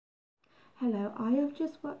Hello, I have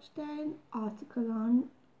just watched an article on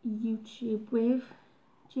YouTube with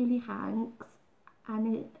Julie Hanks,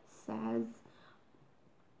 and it says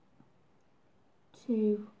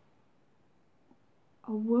to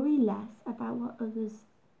worry less about what others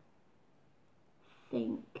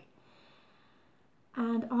think.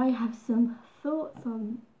 And I have some thoughts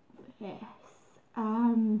on this.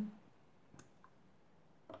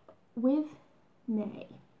 With me,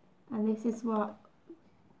 and this is what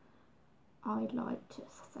I'd like to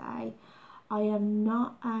say, I am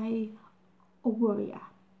not a worrier.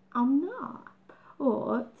 I'm not.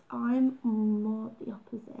 But I'm more the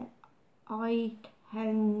opposite. I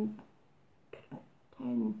tend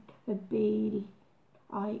to be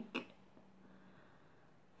like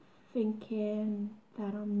thinking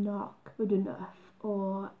that I'm not good enough,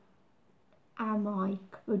 or am I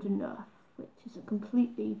good enough, which is a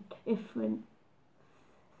completely different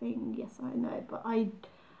thing. Yes, I know, but I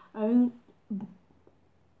don't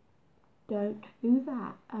do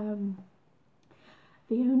that.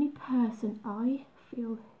 The only person I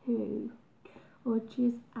feel who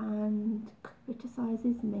judges and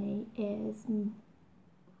criticises me is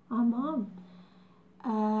my mum.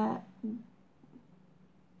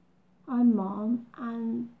 My mum,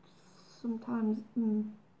 and sometimes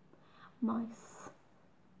my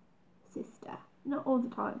sister. Not all the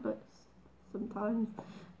time, but sometimes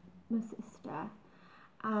my sister.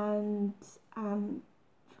 And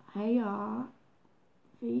they are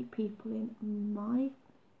the people in my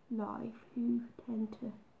life who tend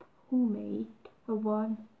to pull me to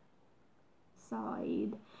one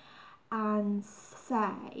side and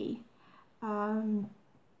say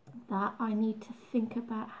that I need to think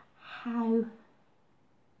about how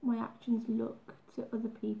my actions look to other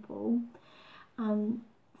people. And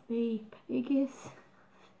the biggest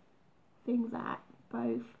thing that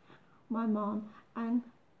both my mom and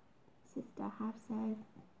sister have said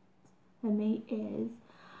to me is,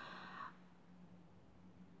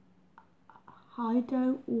 I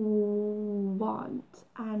don't want,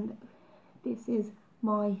 and this is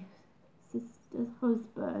my sister's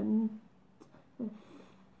husband, to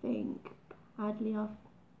think badly of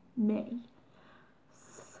me.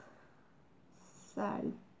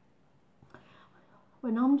 So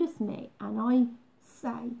when I'm just me and I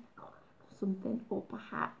say something, or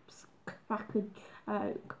perhaps crack a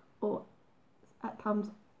joke, or at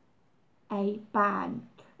times a bad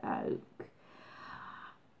joke,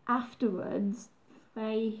 afterwards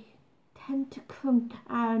they tend to come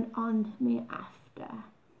down on me after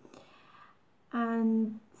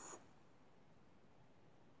and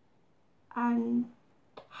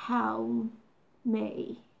tell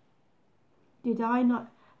me, did I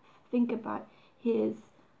not think about his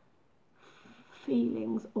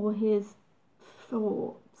feelings or his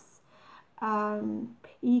thoughts?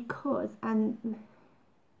 Because, and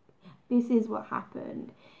this is what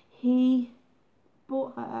happened, he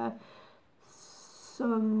bought her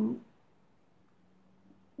some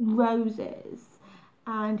roses,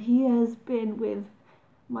 and he has been with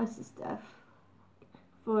my sister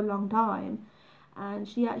for a long time, and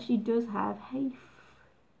she actually does have hay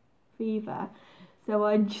fever. So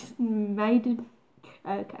I just made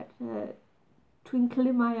a twinkle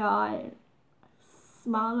in my eye,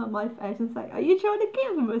 smile on my face, and say, "Are you trying to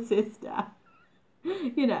kill my sister?"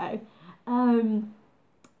 You know. And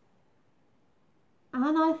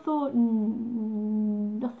I thought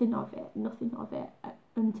nothing of it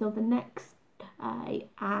until the next day,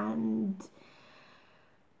 and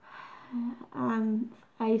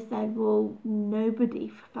I said, well, nobody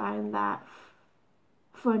found that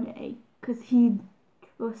funny, because he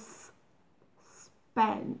just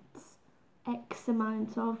spent X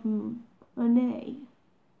amount of money.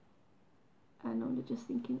 And I'm just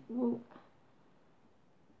thinking, well,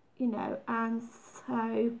 you know, and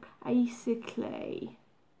so basically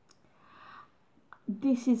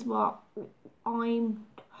this is what I'm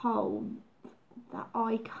told, that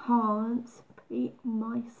I can't be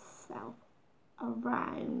myself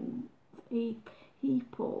around the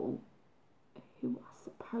people who are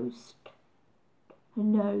supposed to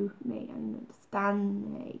know me and understand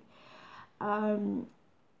me.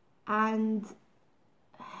 And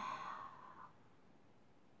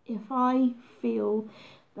if I feel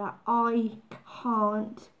that I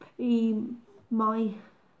can't be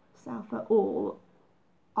myself at all,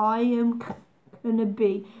 I am gonna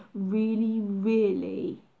be really,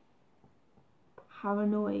 really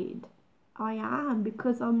paranoid. I am,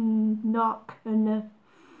 because I'm not gonna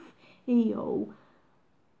feel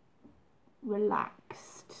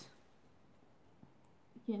relaxed,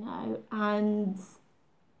 you know. And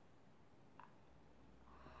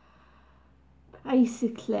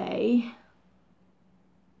basically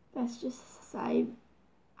let's just say,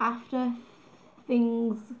 after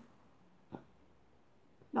things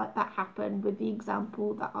like that happen with the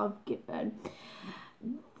example that I've given,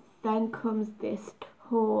 then comes this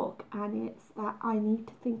talk, and it's that I need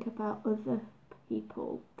to think about other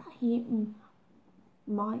people, that he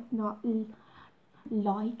might not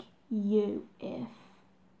like you if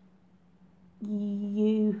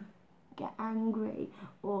you get angry,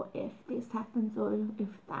 or if this happens, or if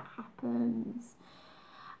that happens.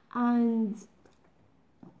 And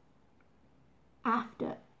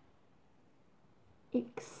after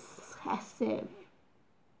excessive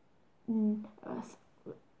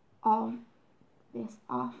of this,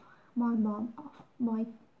 of my mom, of my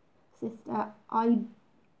sister, I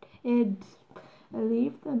did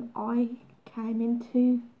believe them. I came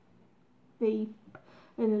into the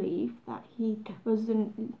belief that he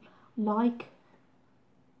wasn't like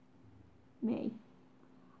me.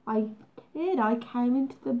 I came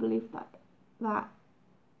into the belief that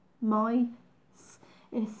my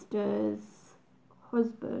sister's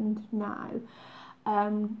husband now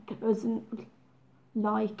doesn't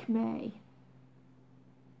like me,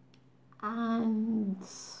 and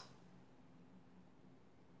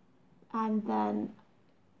then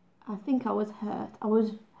I think I was hurt. I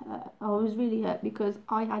was really hurt, because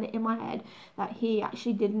I had it in my head that he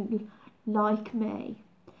actually didn't like me.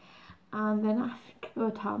 And then after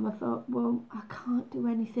a time I thought, well, I can't do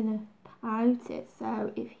anything about it.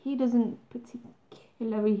 So if he doesn't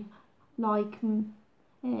particularly like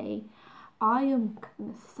me, I am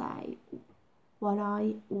going to say what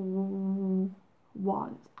I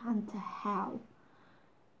want, and to hell.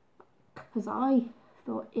 Because I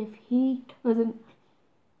thought, if he doesn't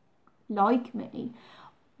like me,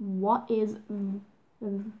 what is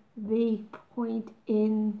the point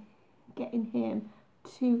in getting him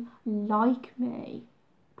to like me?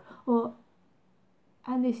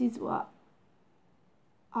 And this is what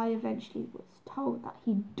I eventually was told, that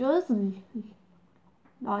he does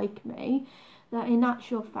like me, that in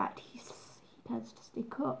actual fact he tends to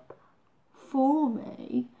stick up for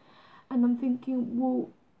me. And I'm thinking, well,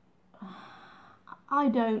 I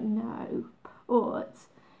don't know, but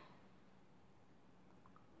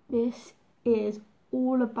this is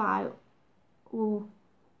all about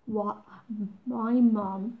what my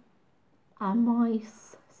mum and my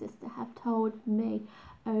sister have told me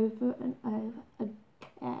over and over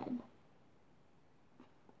again,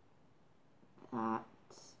 that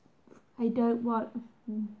they don't want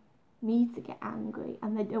me to get angry,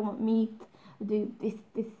 and they don't want me to do this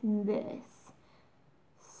and this.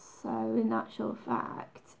 So in actual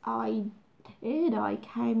fact, I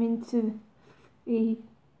came into the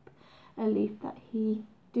belief that he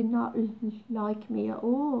did not like me at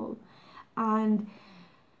all. And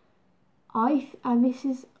this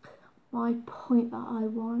is my point that I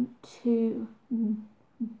want to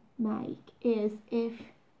make, is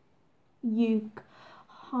if you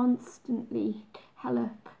constantly tell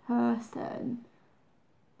a person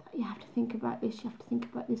that you have to think about this, you have to think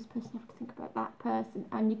about this person, you have to think about that person,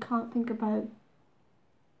 and you can't think about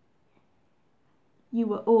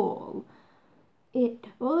you at all, it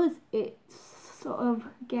sort of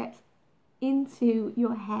gets into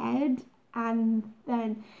your head, and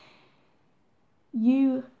then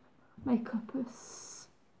you make up a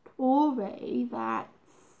story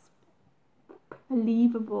that's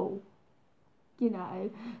believable, you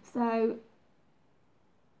know. So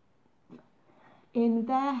in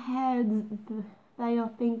their heads, they are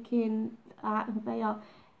thinking that they are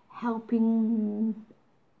helping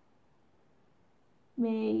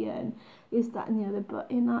me and this, that and the other, but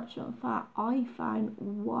in actual fact, I found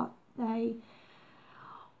what they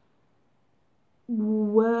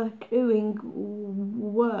were doing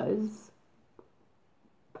was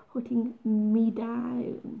putting me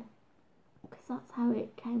down, because that's how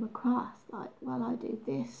it came across, like, well, I do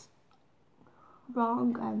this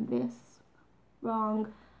wrong and this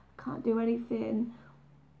wrong, I can't do anything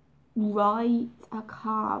right, I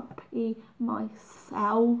can't be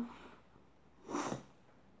myself.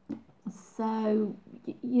 So,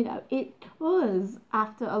 you know, it was,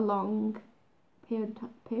 after a long period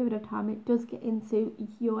of time, it does get into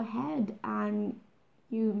your head, and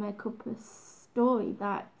you make up a story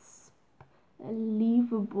that's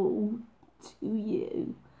believable to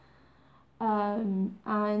you. And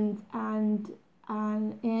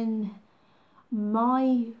in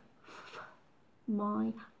my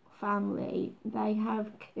family, they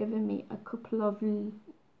have given me a couple of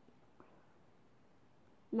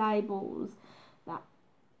labels, that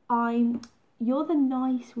you're the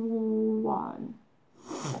nice one,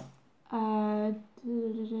 and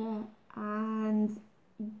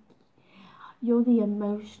you're the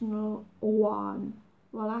emotional one.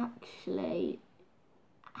 Well, actually,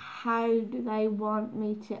 how do they want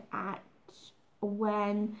me to act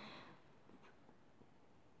when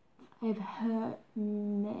they've hurt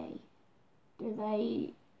me? Do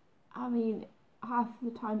they, I mean, half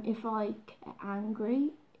the time if I get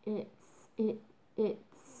angry, it's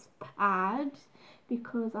bad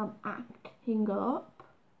because I'm acting up.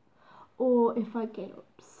 Or if I get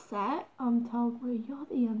upset, I'm told, well, you're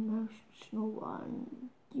the emotional one.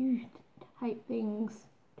 You take things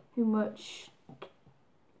too much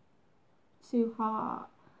too hard.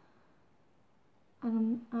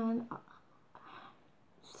 And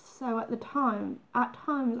so at times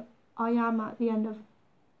I am at the end of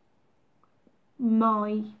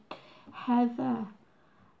my Heather.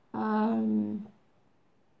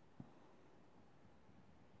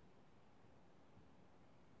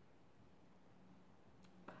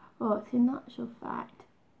 But in actual fact,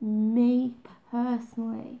 me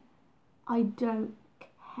personally, I don't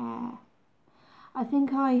care. I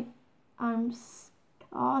think I am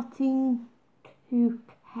starting to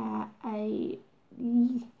care a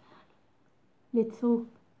little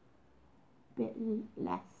bit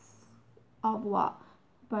less of what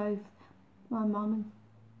both my mum and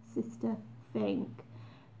sister think.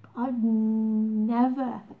 I've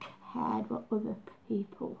never cared what other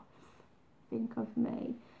people think of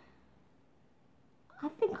me. I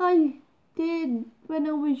think I did when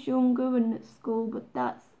I was younger and at school, but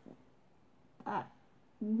that's that.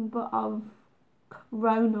 But I've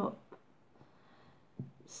grown up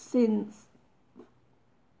since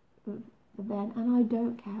then, and I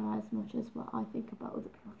don't care as much as what I think about other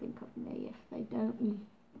people think of me. If they don't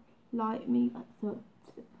like me, that's up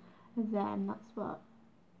to them. That's what,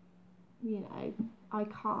 I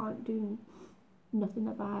can't do nothing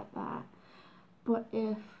about that. But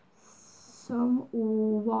if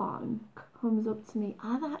someone comes up to me,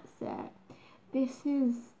 that's it. This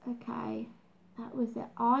is okay. That was it.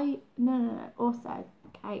 No. Also,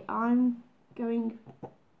 okay, I'm going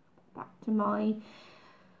back to my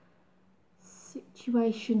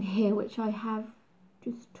situation here, which I have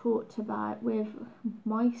just talked about with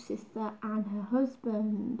my sister and her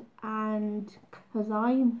husband, and because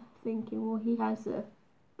I'm thinking, well, he has a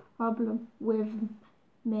problem with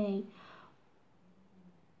me,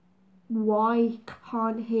 why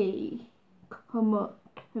can't he come up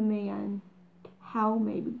to me and help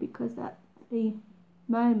me? Because at the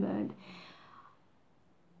moment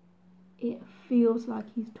it feels like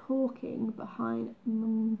he's talking behind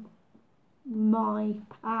my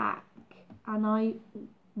back, and I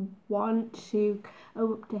want to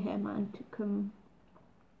go up to him and to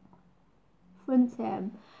confront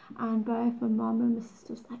him, and both my mum and my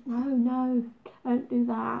sister's like, no, don't do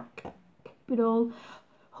that, keep it all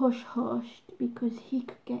hush, because he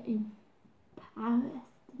could get embarrassed and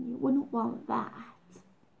you wouldn't want that.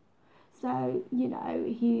 So,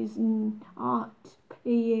 he's not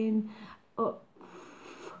being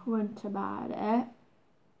upfront about it.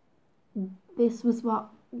 This was what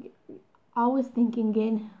I was thinking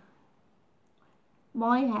in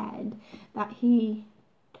my head, that he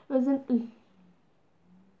doesn't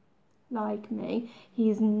like me.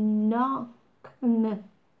 He's not gonna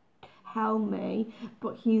help me,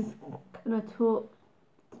 but he's gonna talk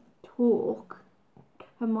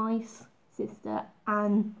to my sister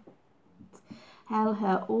and tell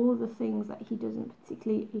her all the things that he doesn't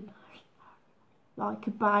particularly like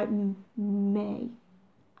about me.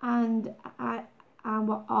 And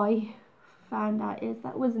what I found out is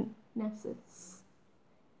that wasn't necessarily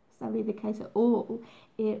the case at all.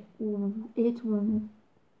 It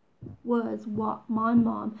was what my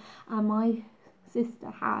mom and my sister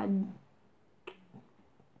had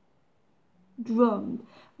drummed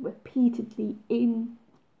repeatedly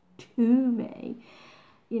into me,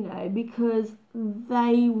 because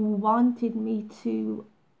they wanted me to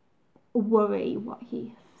worry what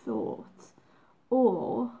he thought,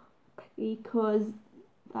 or because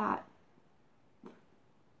that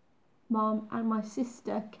mom and my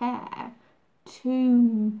sister care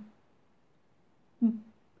too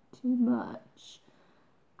much,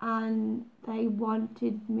 and they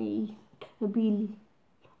wanted me to be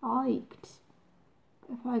liked.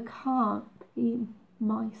 If I can't be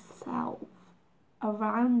myself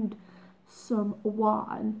around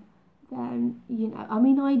someone, then I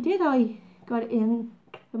got it in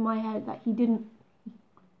my head that he didn't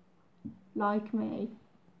like me,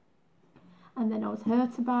 and then I was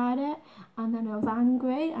hurt about it, and then I was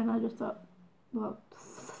angry, and I just thought, well,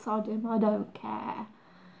 sod him, I don't care.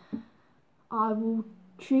 I will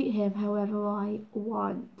treat him however I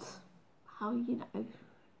want. How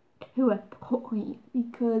to a point,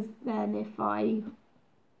 because then if I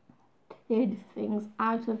did things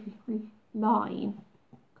out of line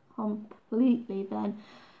completely, then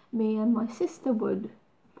me and my sister would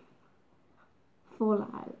fall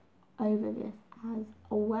out over this as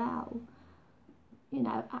well. You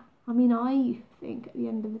know, I mean, I think at the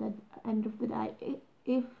end of the day,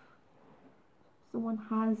 if someone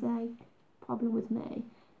has a problem with me,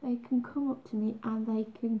 they can come up to me and they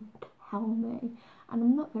can tell me, and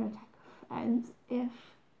I'm not going to take offence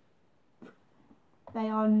if they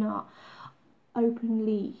are not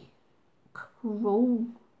openly cruel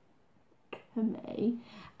to me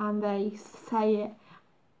and they say it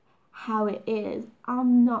how it is.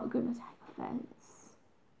 I'm not going to take offence.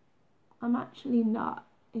 I'm actually not.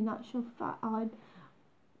 In actual fact, I'd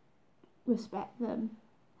respect them,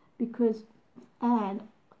 because and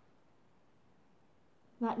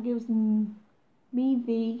that gives me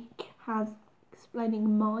the chance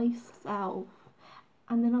explaining myself,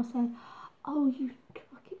 and then I'll say, oh, you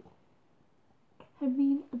I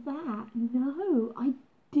mean that. No, I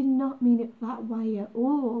did not mean it that way at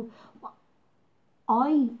all. What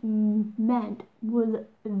I meant was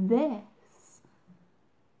this,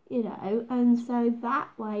 you know, and so that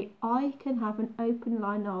way I can have an open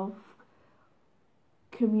line of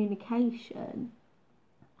communication,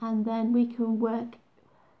 and then we can work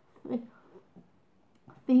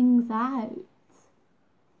things out.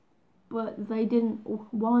 But they didn't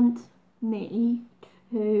want me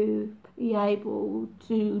to be able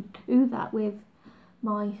to do that with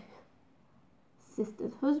my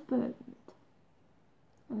sister's husband,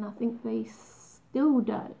 and I think they still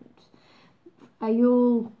don't. They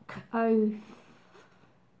all go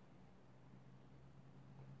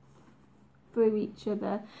through each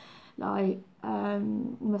other, like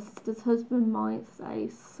my sister's husband might say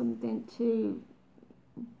something to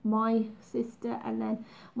my sister, and then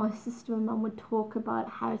my sister and mum would talk about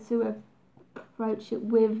how to approach it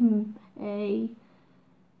with me.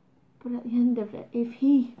 But at the end of it, if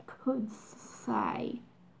he could say,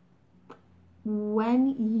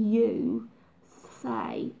 when you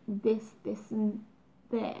say this, and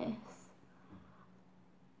this,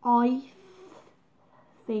 I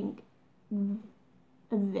think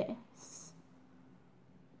this,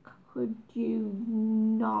 could you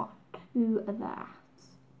not do that?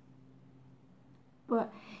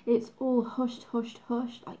 But it's all hushed,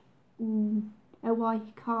 like, oh, I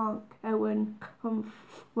can't go and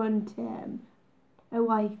confront him. Oh,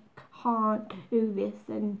 I can't do this,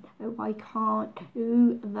 and oh, I can't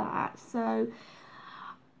do that. So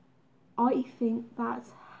I think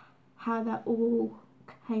that's how that all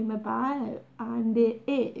came about, and it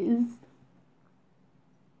is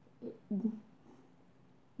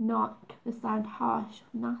not to sound harsh,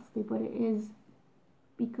 nasty, but it is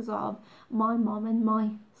because of my mom and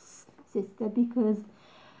my sister, because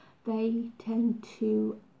they tend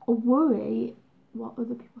to worry what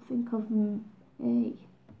other people think of me,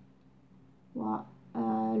 what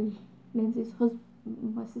Lindsay's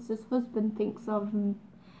my sister's husband thinks of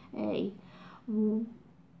me,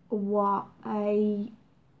 what a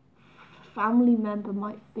family member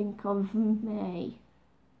might think of me.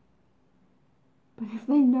 But if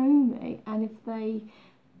they know me, and if they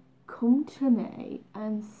come to me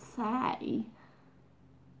and say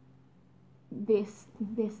this,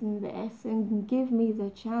 and this, and give me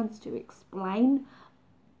the chance to explain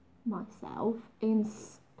myself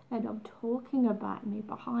instead of talking about me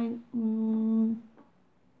behind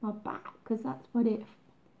my back, because that's what it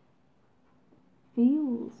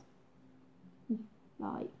feels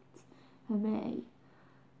like for me.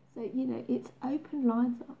 So, you know, it's open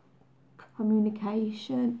lines of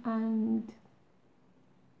communication, and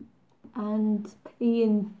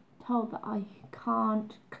being told that I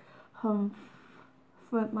can't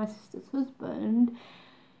confront my sister's husband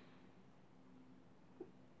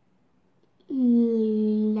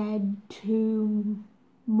led to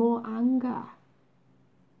more anger